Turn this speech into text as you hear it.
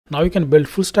Now you can build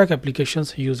full stack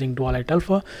applications using Dualite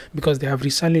Alpha because they have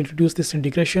recently introduced this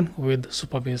integration with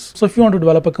Supabase. So if you want to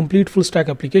develop a complete full stack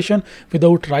application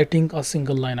without writing a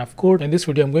single line of code, in this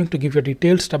video I'm going to give you a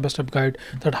detailed step-by-step guide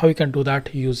that how you can do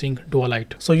that using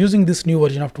Dualite. So using this new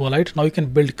version of Dualite, now you can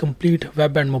build complete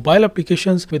web and mobile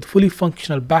applications with fully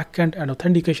functional backend and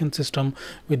authentication system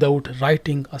without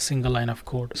writing a single line of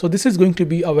code. So this is going to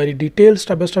be a very detailed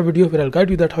step-by-step video where I'll guide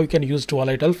you that how you can use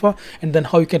Dualite Alpha and then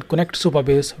how you can connect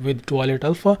Supabase with Dualite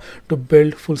Alpha to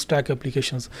build full stack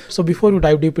applications. So before we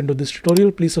dive deep into this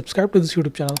tutorial, please subscribe to this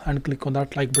YouTube channel and click on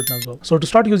that like button as well. So to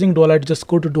start using Dualite, just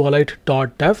go to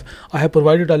Dualite.dev. I have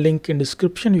provided a link in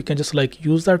description. You can just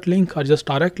use that link or just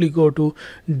directly go to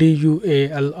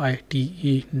Dualite.dev,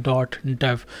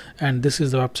 and this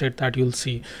is the website that you'll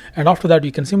see. And after that,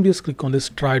 you can simply just click on this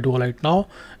try Dualite now.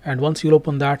 And once you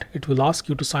open that, it will ask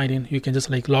you to sign in. You can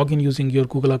just log in using your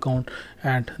Google account,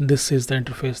 and this is the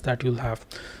interface that you'll have.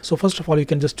 So first of all, you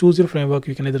can just choose your framework.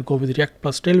 You can either go with React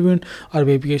plus Tailwind, or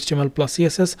maybe HTML plus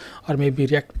CSS, or maybe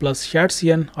React plus shared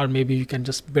CN, or maybe you can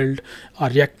just build a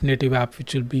React native app,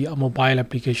 which will be a mobile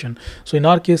application. So in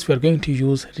our case, we are going to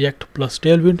use React plus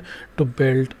Tailwind to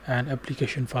build an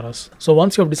application for us. So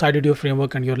once you have decided your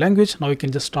framework and your language, now you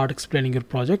can just start explaining your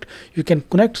project. You can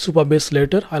connect Supabase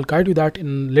later. I'll guide you that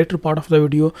in later part of the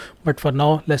video, but for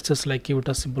now, let's just give it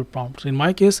a simple prompt. So in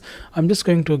my case, I'm just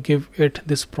going to give it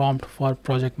this prompt for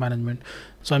project management.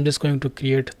 So I'm just going to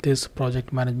create this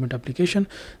project management application.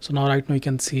 So now right now you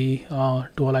can see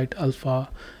Dualite Alpha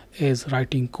is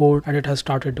writing code and it has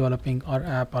started developing our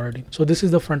app already. So this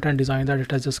is the front end design that it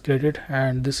has just created,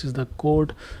 and this is the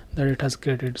code that it has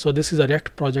created. So this is a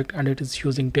React project and it is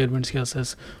using Tailwind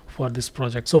CSS for this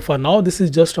project. So for now, this is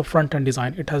just a front end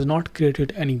design. It has not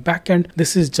created any backend.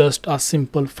 This is just a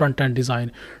simple front end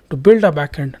design. To build a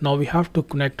backend, now we have to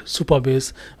connect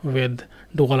Supabase with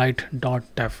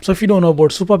Dualite.dev. So if you don't know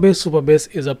about Supabase,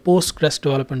 Supabase is a Postgres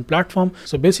development platform.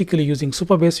 So basically using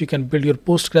Supabase, you can build your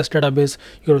Postgres database,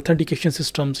 your authentication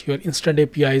systems, your instant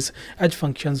APIs, edge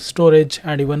functions, storage,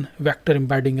 and even vector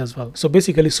embedding as well. So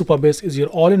basically Supabase is your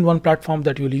all-in-one platform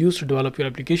that you will use to develop your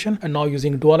application. And now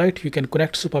using Dualite, you can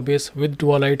connect Supabase with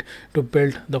Dualite to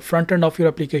build the front end of your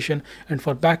application. And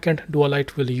for backend,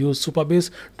 Dualite will use Supabase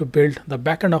to build the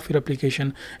backend of your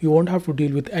application. You won't have to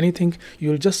deal with anything.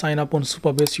 You will just sign up on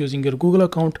Supabase using your Google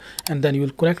account, and then you will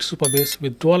connect Supabase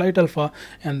with Dualite Alpha,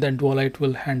 and then Dualite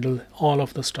will handle all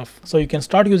of the stuff. So you can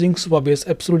start using Supabase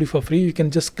absolutely for free. You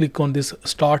can just click on this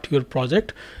start your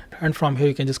project, and from here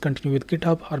you can just continue with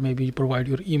GitHub, or maybe you provide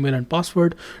your email and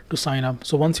password to sign up.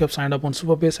 So once you have signed up on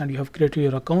Supabase and you have created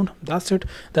your account, that's it.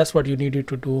 That's what you needed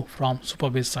to do from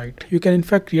Supabase side. You can in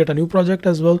fact create a new project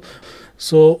as well.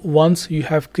 So once you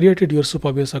have created your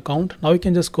Supabase account, now you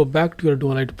can just go back to your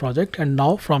Dualite project, and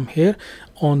now from here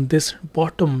on this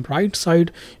bottom right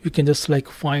side, you can just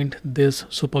find this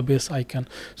Supabase icon.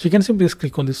 So you can simply just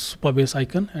click on this Supabase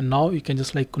icon, and now you can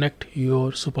just connect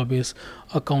your Supabase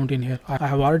account in here. I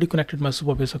have already connected my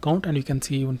Supabase account, and you can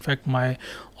see in fact my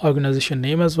organization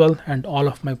name as well, and all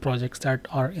of my projects that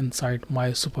are inside my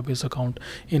Supabase account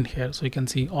in here. So you can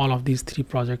see all of these 3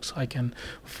 projects I can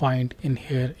find in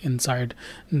here inside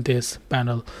this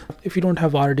panel. If you don't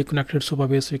have already connected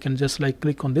Supabase, you can just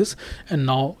click on this, and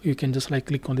now you can just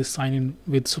click on this sign in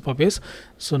with Supabase.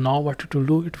 So now what it will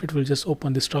do, it will just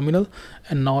open this terminal,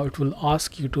 and now it will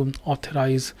ask you to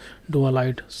authorize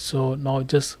Dualite. So now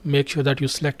just make sure that you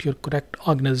select your correct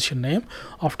organization name.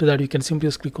 After that, you can simply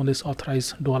just click on this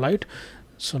authorize Dualite.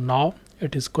 So now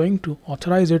it is going to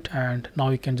authorize it, and now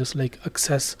you can just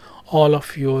access all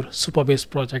of your Supabase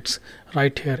projects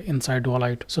right here inside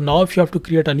Dualite. So now if you have to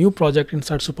create a new project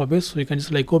inside Supabase, so you can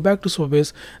just go back to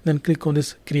Supabase, then click on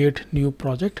this create new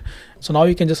project. So now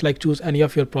you can just choose any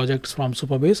of your projects from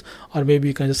Supabase, or maybe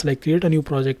you can just create a new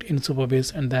project in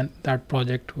Supabase, and then that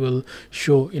project will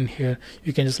show in here.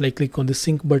 You can just click on the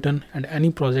sync button, and any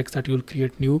projects that you will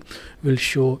create new will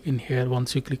show in here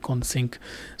once you click on sync.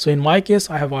 So in my case,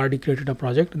 I have already created a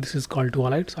project. This is called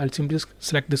Dualite. So I'll simply just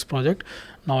select this project.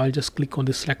 Now I'll just click on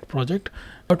this select project.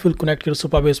 It will connect your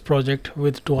Supabase project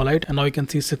with Dualite, and now you can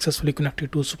see successfully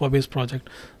connected to Supabase project.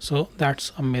 So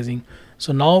that's amazing.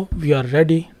 So now we are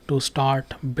ready to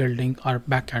start building our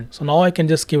backend. So now I can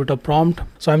just give it a prompt.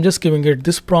 So I'm just giving it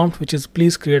this prompt, which is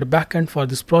please create a backend for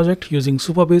this project using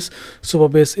Supabase.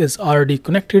 Supabase is already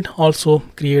connected. Also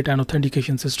create an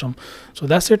authentication system. So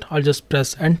that's it. I'll just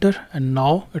press enter, and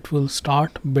now it will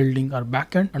start building our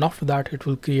backend, and after that it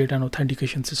will create an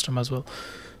authentication system as well.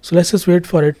 So let's just wait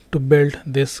for it to build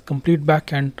this complete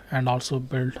backend and also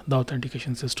build the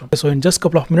authentication system. So in just a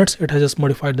couple of minutes, it has just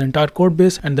modified the entire code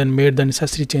base and then made the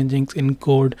necessary changes in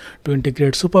code to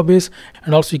integrate Supabase.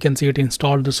 And also you can see it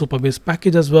installed the Supabase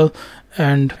package as well.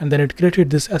 And then it created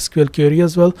this SQL query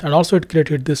as well. And also it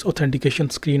created this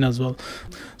authentication screen as well.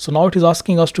 So now it is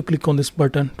asking us to click on this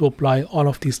button to apply all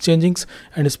of these changings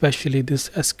and especially this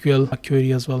SQL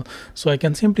query as well. So I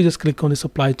can simply just click on this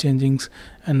apply changings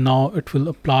and now it will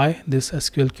apply this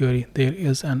SQL query. There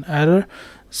is an error.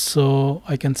 So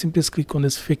I can simply just click on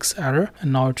this fix error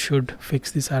and now it should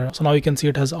fix this error. So now you can see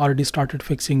it has already started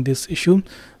fixing this issue.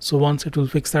 So once it will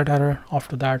fix that error,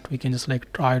 after that we can just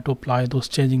like try to apply those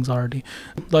changings already.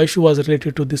 The issue was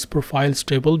related to this profiles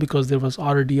table because there was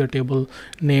already a table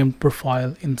named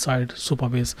profile inside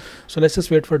Supabase. So let's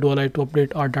just wait for Dualite to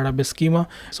update our database schema.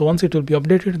 So once it will be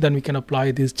updated, then we can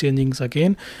apply these changings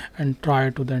again and try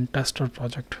to then test our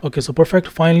project. Okay, so perfect.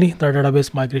 Finally, the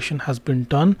database migration has been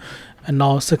done. And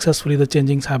now successfully the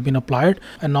changings have been applied,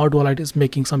 and now Dualite is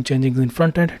making some changes in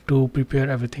Frontend to prepare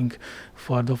everything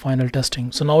for the final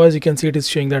testing. So now as you can see, it is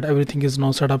showing that everything is now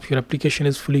set up. Your application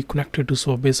is fully connected to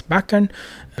Supabase backend.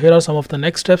 Here are some of the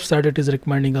next steps that it is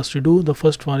recommending us to do. The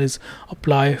first one is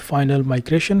apply final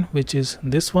migration, which is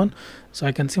this one. So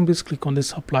I can simply just click on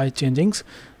this apply changings.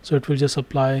 So it will just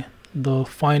apply the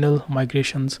final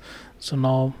migrations. So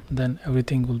now then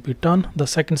everything will be done. The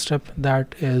second step,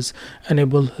 that is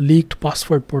enable leaked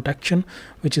password protection,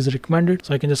 which is recommended.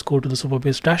 So I can just go to the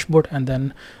Supabase dashboard and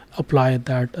then apply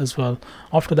that as well.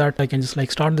 After that, I can just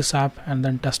like start this app and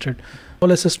then test it. So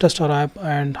let's just test our app,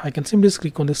 and I can simply just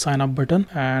click on this sign up button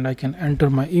and I can enter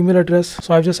my email address.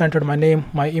 So I've just entered my name,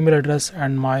 my email address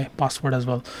and my password as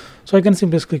well. So I can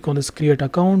simply just click on this create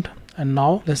account. And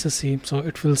now let's just see, so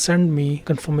it will send me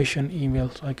confirmation email.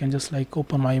 So I can just like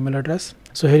open my email address.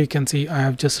 So here you can see I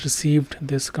have just received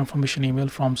this confirmation email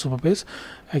from Supabase.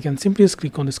 I can simply just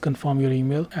click on this confirm your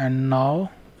email, and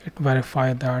now it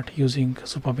verify that using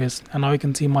Supabase, and now you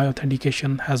can see my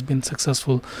authentication has been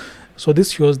successful. So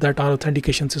this shows that our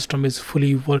authentication system is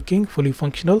fully working, fully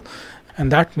functional,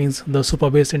 and that means the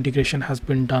Supabase integration has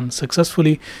been done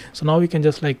successfully. So now we can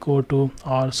just like go to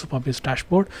our Supabase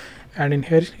dashboard, and in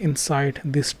here inside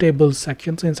this table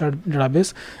section, so inside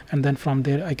database, and then from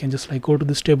there I can just like go to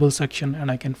this table section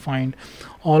and I can find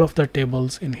all of the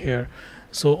tables in here.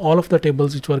 So all of the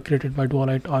tables which were created by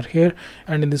Dualite are here,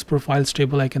 and in this profiles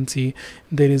table I can see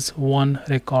there is one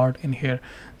record in here.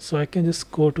 So I can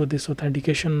just go to this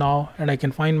authentication now, and I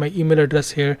can find my email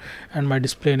address here and my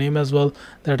display name as well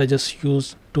that I just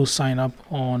used to sign up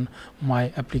on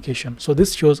my application. So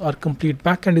this shows our complete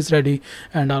backend is ready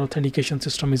and our authentication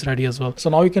system is ready as well. So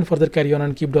now you can further carry on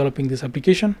and keep developing this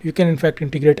application. You can in fact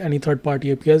integrate any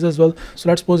third-party APIs as well. So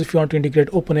let's suppose if you want to integrate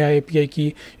OpenAI API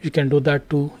key, you can do that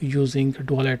too using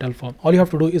Dualite Alpha. All you have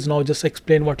to do is now just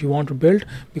explain what you want to build,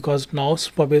 because now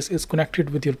Supabase is connected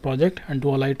with your project and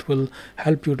Dualite will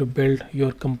help you to build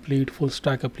your complete full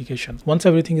stack application. Once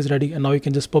everything is ready and now you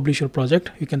can just publish your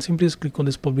project, you can simply just click on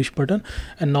this publish button,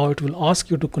 and now it will ask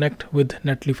you to connect with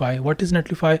Netlify. What is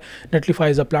Netlify? Netlify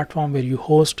is a platform where you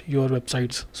host your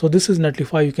websites. So this is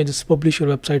Netlify. You can just publish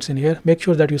your websites in here. Make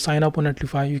sure that you sign up on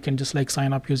Netlify. You can just like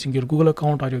sign up using your Google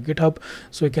account or your GitHub.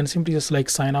 So you can simply just like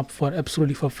sign up for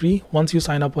absolutely for free. Once you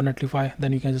sign up on Netlify,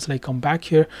 then you can just like come back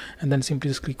here and then simply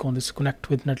just click on this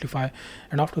connect with Netlify,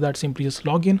 and after that simply just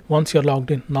log in. Once you're logged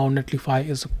in, now Netlify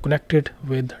is connected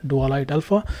with Dualite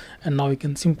Alpha, and now you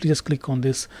can simply just click on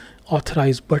this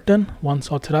authorize button.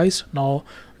 Once authorized, now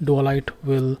Dualite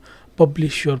will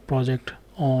publish your project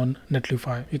on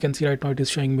Netlify. You can see right now it is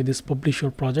showing me this publish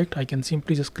your project. I can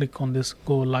simply just click on this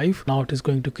go live. Now it is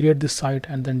going to create this site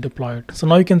and then deploy it. So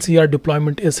now you can see our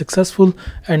deployment is successful,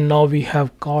 and now we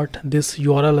have got this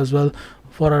URL as well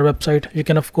for our website. You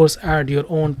can of course add your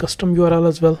own custom URL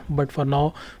as well, but for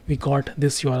now we got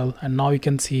this URL, and now you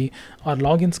can see our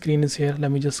login screen is here.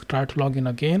 Let me just try to log in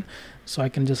again. So I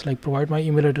can just like provide my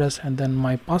email address and then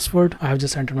my password. I have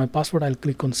just entered my password. I'll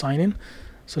click on sign in.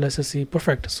 So let's just see,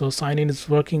 perfect. So sign in is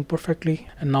working perfectly,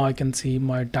 and now I can see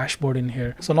my dashboard in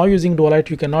here. So now using Dualite,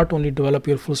 you can not only develop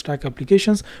your full stack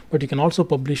applications, but you can also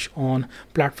publish on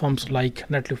platforms like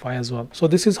Netlify as well. So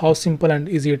this is how simple and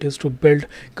easy it is to build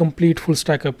complete full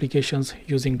stack applications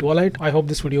using Dualite. I hope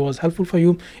this video was helpful for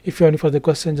you. If you have any further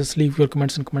questions, just leave your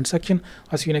comments in the comment section.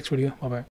 I'll see you next video. Bye bye.